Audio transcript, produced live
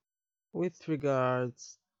With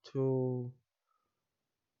regards to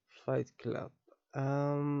Fight Club,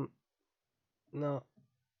 um, no,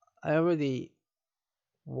 I already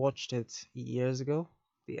watched it years ago,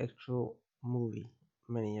 the actual movie,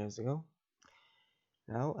 many years ago.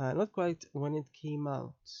 Now, not quite when it came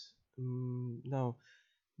out. No,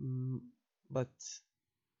 mm, but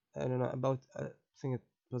I don't know about. I think it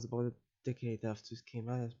was about a decade after it came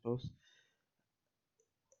out, I suppose.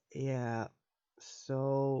 Yeah.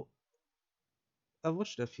 So I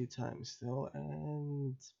watched it a few times though,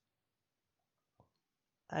 and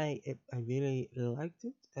I really liked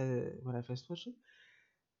it when I first watched it.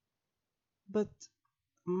 But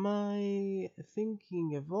my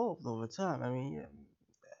thinking evolved over time. I mean,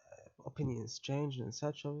 opinions changed and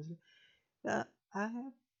such, obviously. Uh, I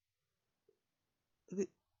have, the-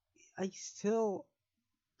 I still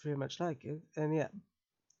pretty much like it, and yeah,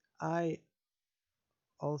 I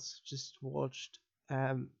also just watched.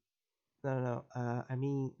 No, I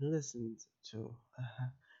mean listened to.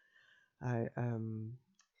 I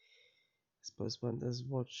suppose one does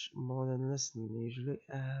watch more than listen usually.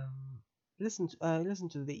 I listened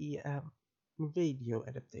to the radio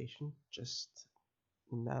adaptation just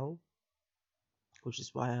now, which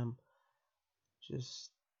is why I'm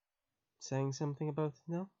just saying something about it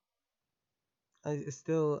now. I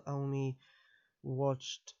still only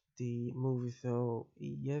watched the movie though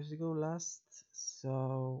years ago last,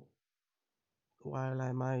 so while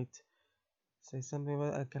I might say something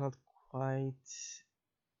about it, I cannot quite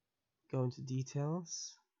go into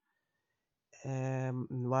details.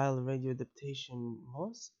 While the radio adaptation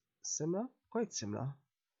was similar, quite similar,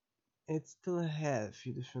 it still had a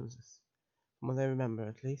few differences, from what I remember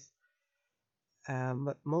at least.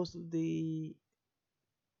 But most of the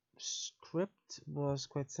script was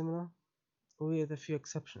quite similar, with a few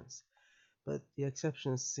exceptions. But the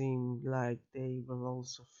exceptions seemed like they were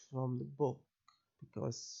also from the book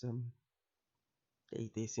because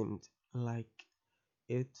they seemed like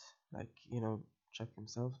it, like Chuck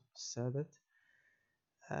himself said it.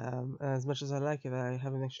 As much as I like it, I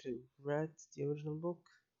haven't actually read the original book.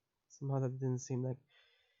 Somehow that didn't seem like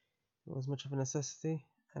it was much of a necessity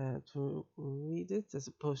to read it, as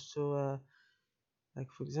opposed to, like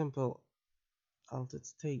for example, Altered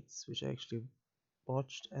States, which I actually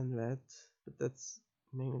watched and read, but that's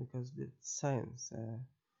mainly because it's science.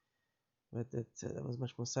 But there was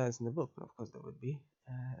much more science in the book, and of course there would be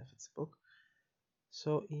if it's a book.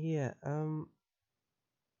 So yeah,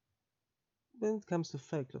 when it comes to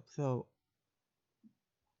Fight Club, though,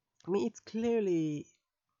 I mean it's clearly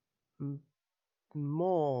m-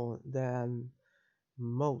 more than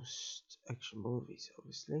most action movies,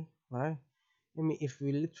 obviously, right? I mean, if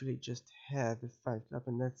we literally just had the Fight Club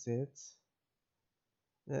and that's it,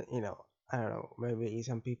 then, I don't know, maybe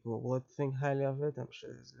some people would think highly of it. I'm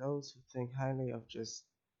sure there's loads who think highly of just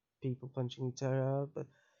people punching each other out, but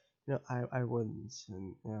I wouldn't,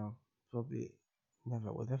 and probably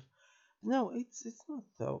never would have. No, it's not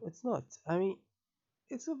though. It's not. I mean,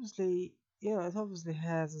 it's obviously it obviously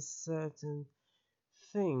has a certain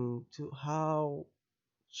thing to how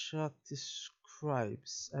Chuck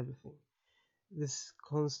describes everything. This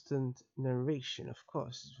constant narration, of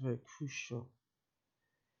course, is very crucial.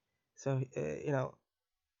 So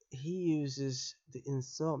he uses the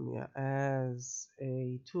insomnia as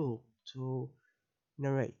a tool to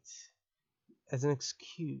narrate, as an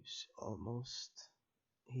excuse almost.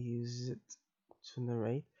 He uses it to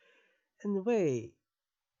narrate, and the way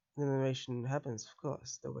the narration happens, of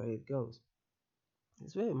course, the way it goes,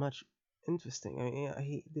 is very much interesting. I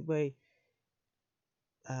mean, the way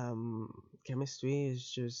chemistry is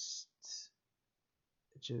just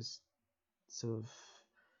sort of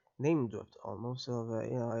name dropped almost. Sort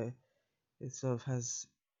of, it sort of has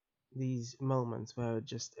these moments where it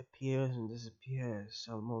just appears and disappears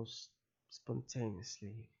almost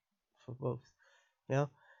spontaneously for both. You know,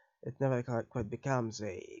 it never quite becomes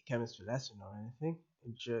a chemistry lesson or anything.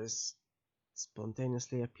 It just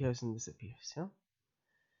spontaneously appears and disappears. Yeah.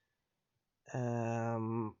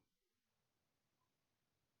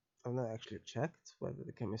 I've not actually checked whether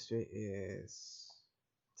the chemistry is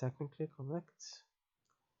technically correct.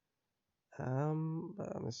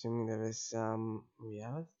 But I'm assuming there is some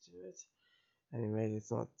reality to it. Anyway,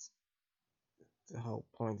 it's not the whole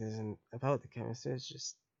point isn't about the chemistry. It's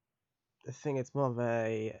just I think it's more of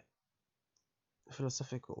a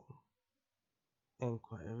philosophical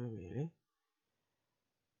inquiry, really.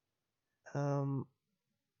 Um,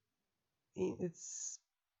 it's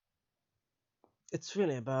it's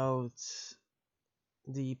really about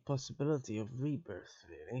the possibility of rebirth,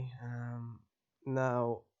 really.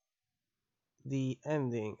 Now, the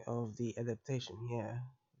ending of the adaptation here.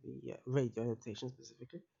 the radio adaptation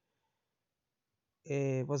specifically,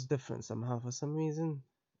 it was different somehow for some reason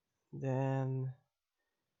than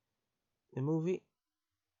the movie,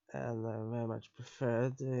 and I very much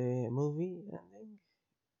preferred the movie ending.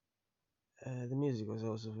 The music was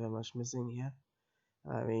also very much missing here.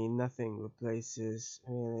 I mean, nothing replaces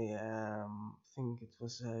really. I think it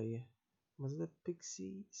was it a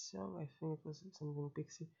Pixie song? I think it was something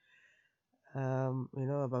Pixie.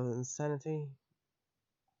 About insanity.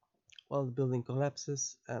 Well, the building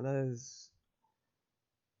collapses, and that is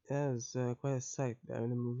quite a sight there in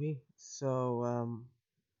the movie. So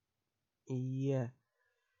yeah,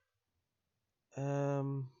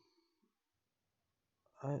 um,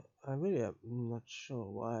 I really am not sure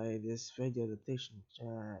why this radio adaptation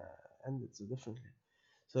ended so differently.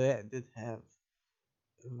 So yeah, it did have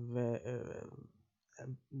the,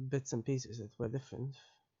 bits and pieces that were different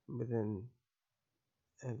within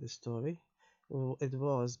the story. Well, it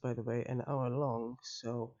was, by the way, an hour long,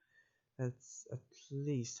 so that's at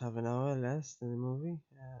least half an hour less than the movie.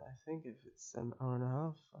 I think if it's an hour and a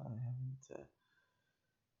half,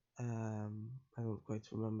 I don't quite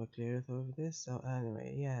remember clearly of this. So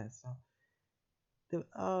anyway, yeah. So there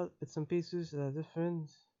are bits and pieces that are different.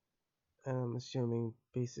 I'm assuming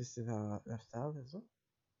pieces that are left out as well.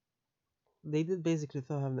 They did basically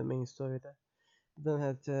still have the main story there. Then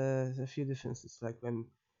had a few differences, like when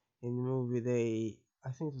in the movie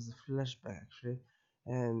I think it was a flashback actually,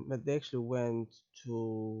 and but they actually went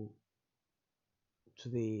to to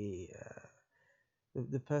the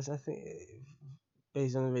person. I think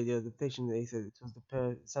based on the radio adaptation, they said it was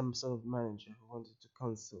some sort of manager who wanted to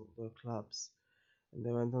cancel the clubs, and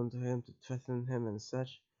they went on to him to threaten him and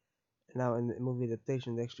such. Now in the movie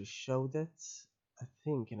adaptation, they actually showed it, I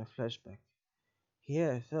think, in a flashback.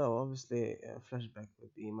 Here, so obviously a flashback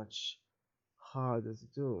would be much harder to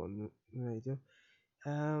do on the radio.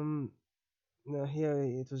 Um, no, here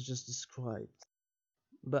it was just described,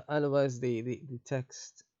 but otherwise the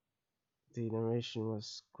text, the narration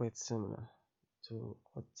was quite similar to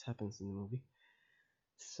what happens in the movie.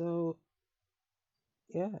 So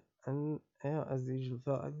yeah, and yeah, as usual,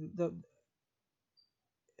 so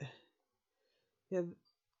yeah,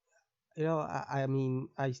 I mean,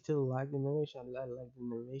 I still like the narration. I like the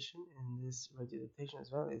narration in this radio adaptation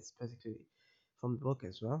as well. It's basically from the book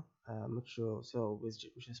as well. I'm not sure, so which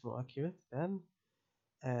is more accurate then,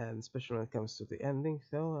 and especially when it comes to the ending.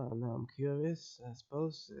 So now I'm curious. I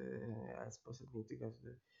suppose I need to go to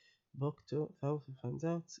the book too, though, to find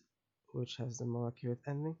out which has the more accurate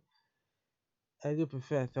ending. I do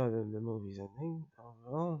prefer though the movie's ending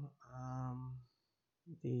overall.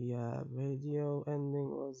 The radio ending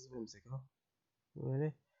was whimsical,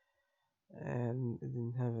 really, and it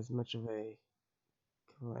didn't have as much of a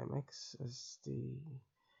climax as the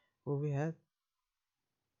movie had.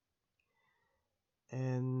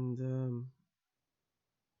 And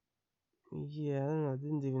yeah, I don't know, I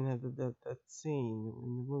didn't even have that scene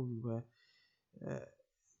in the movie where uh,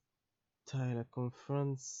 Tyler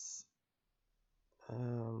confronts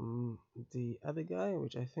the other guy,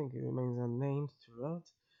 which I think remains unnamed throughout.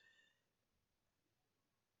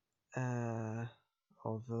 Uh,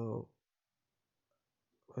 Although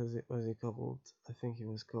was he called? I think he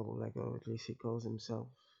was called like, or at least he calls himself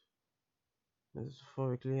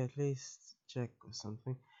metaphorically, at least Jack or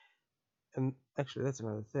something. And actually, that's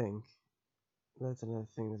another thing. That's another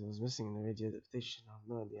thing that was missing in the radio adaptation. I have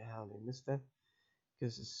no idea how they missed that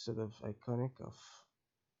because it's sort of iconic of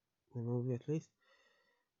the movie, at least.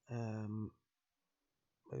 Um,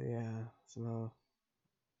 but yeah, somehow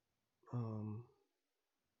um,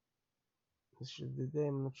 did they?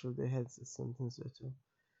 I'm not sure they had a sentence or two.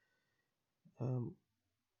 Um,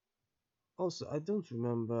 Also, I don't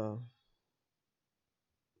remember.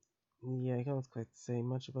 Yeah, I cannot quite say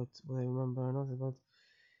much about what I remember or not about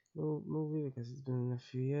the movie because it's been a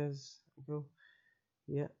few years ago.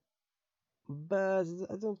 Yeah, but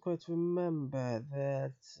I don't quite remember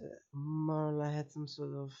that Marla had some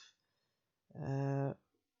sort of, uh,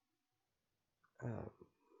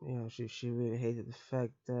 uh, she really hated the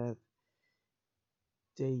fact that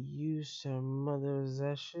they used her mother's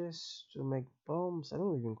ashes to make bombs. I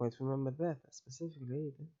don't even quite remember that specifically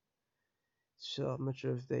either. So I'm not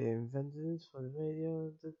sure if they invented it for the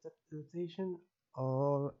radio adaptation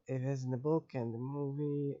or if it's in the book and the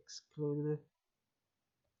movie excluded it.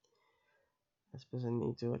 I suppose I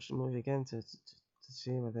need to watch the movie again to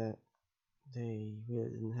see whether they really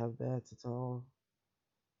didn't have that at all.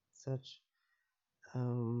 Such.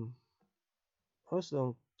 Um, Also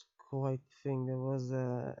don't quite think there was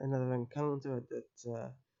another encounter at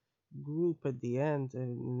that group at the end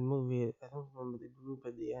in the movie. I don't remember the group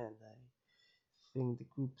at the end. I think the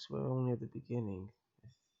groups were only at the beginning. I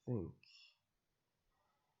think,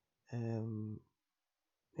 um,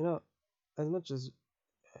 you know, as much as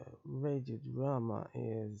radio drama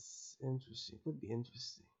is interesting, could be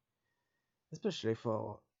interesting, especially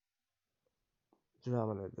for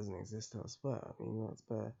drama that doesn't exist elsewhere. I mean, it's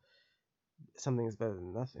better. Something is better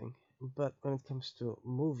than nothing. But when it comes to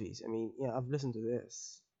movies, I mean, yeah, I've listened to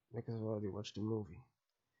this because I've already watched the movie.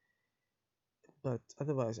 But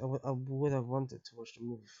otherwise, I would have wanted to watch the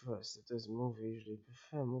movie first. If there's a movie, I usually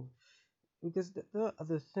prefer movie because there are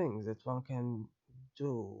other things that one can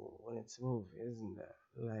do when it's a movie, isn't there?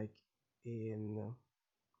 Like in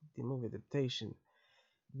the movie adaptation,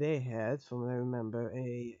 they had, from what I remember,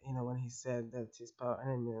 when he said that his power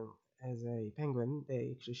animal as a penguin, they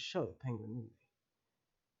actually showed a penguin, didn't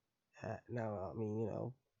they? Now, I mean,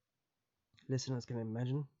 listeners can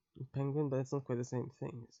imagine a penguin, but it's not quite the same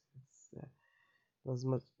thing. It was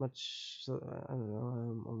much, I don't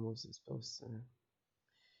know, almost supposed to,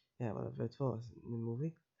 yeah, whatever it was in the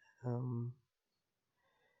movie. Um,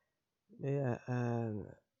 yeah, and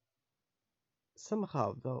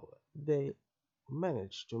somehow, though, they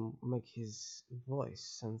managed to make his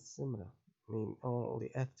voice sound similar. I mean, all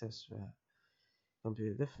the actors were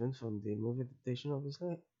completely different from the movie adaptation,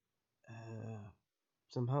 obviously. Uh,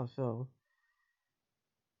 Somehow, though,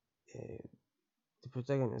 uh, the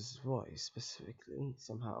protagonist's voice specifically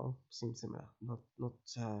somehow seemed similar. Not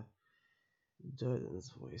Jordan's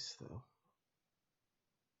voice, though.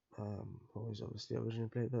 Who was obviously originally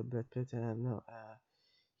played by Brad Pitt, and no,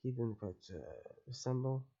 he didn't quite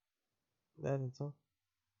resemble that at all.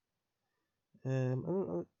 I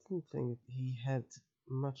didn't think he had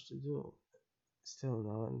much to do still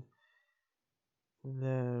now, and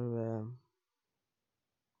their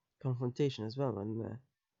confrontation as well. And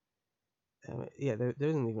yeah, there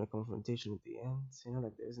isn't even a confrontation at the end.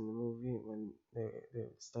 Like there is in the movie when they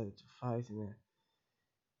started to fight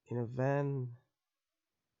in a van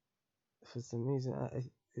for some reason.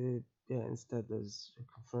 Yeah, instead there's a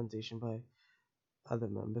confrontation by other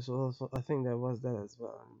members. So also, I think there was that as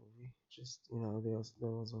well in the movie. Just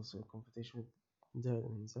there was also a confrontation with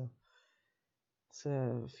Durden himself. So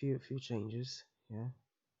a few changes, yeah.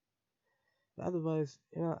 But otherwise,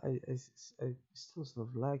 I still sort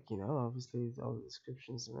of like, obviously all the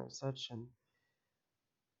descriptions and such, and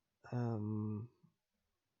um,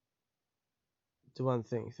 the one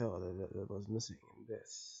thing though that was missing in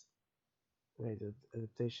this radio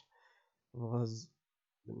adaptation was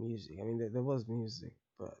the music. I mean, there was music,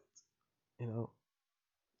 but you know,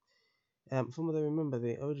 from what I remember,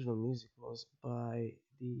 the original music was by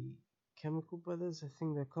the Chemical Brothers, I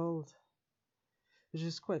think they're called, which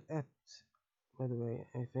is quite apt, by the way,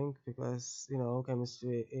 I think, because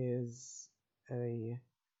chemistry is a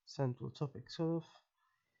central topic, sort of,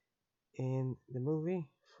 in the movie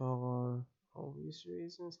for obvious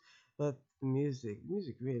reasons. But music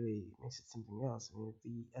really makes it something else. I mean,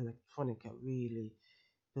 the electronica really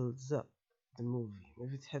builds up the movie.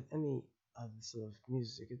 If it had any other sort of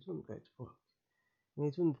music, it wouldn't quite work. I mean,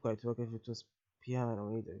 it wouldn't quite work if it was piano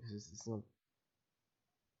either, because it's not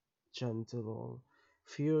gentle or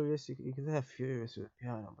furious. You could have furious with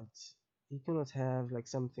piano, but you cannot have like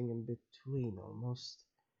something in between almost,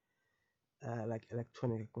 like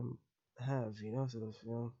electronic can have, sort of,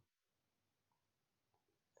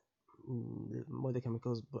 what the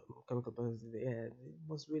chemical bonds in the air. It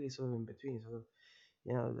was really sort of in between, sort of,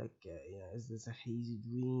 like, is this a hazy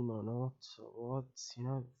dream or not, or what,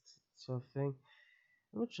 sort of thing.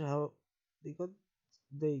 I'm not sure how they got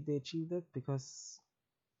they achieved that because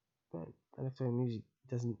well, electronic music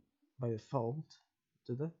doesn't by default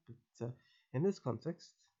do that, but in this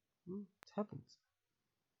context, it happens.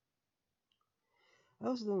 I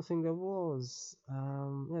also don't think there was, I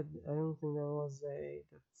don't think there was that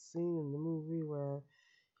scene in the movie where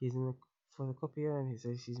he's in a photocopier and he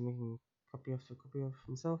says he's making a copy of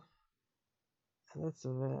himself. And that's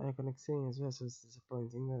a very iconic scene as well, so it's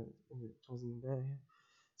disappointing that it wasn't there. Yeah.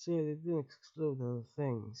 So yeah, they didn't exclude other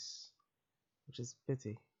things, which is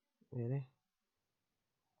pity, really.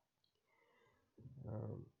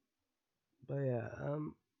 Um, but yeah,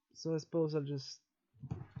 so I suppose I'll just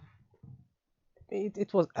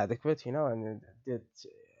it was adequate, and it did,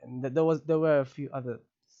 and there were a few other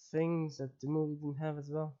things that the movie didn't have as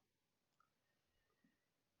well,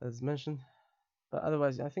 as mentioned. But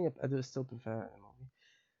otherwise, I think I do still prefer the movie.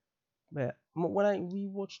 But yeah, when I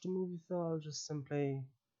rewatch the movie, though, I'll just simply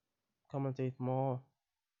commentate more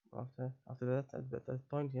after that at that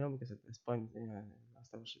point, because at this point,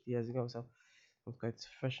 last I watched it years ago, so it's quite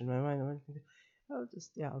fresh in my mind.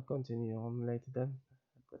 I'll continue on later then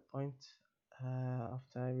at that point.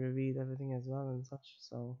 after I reviewed everything as well and such.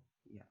 So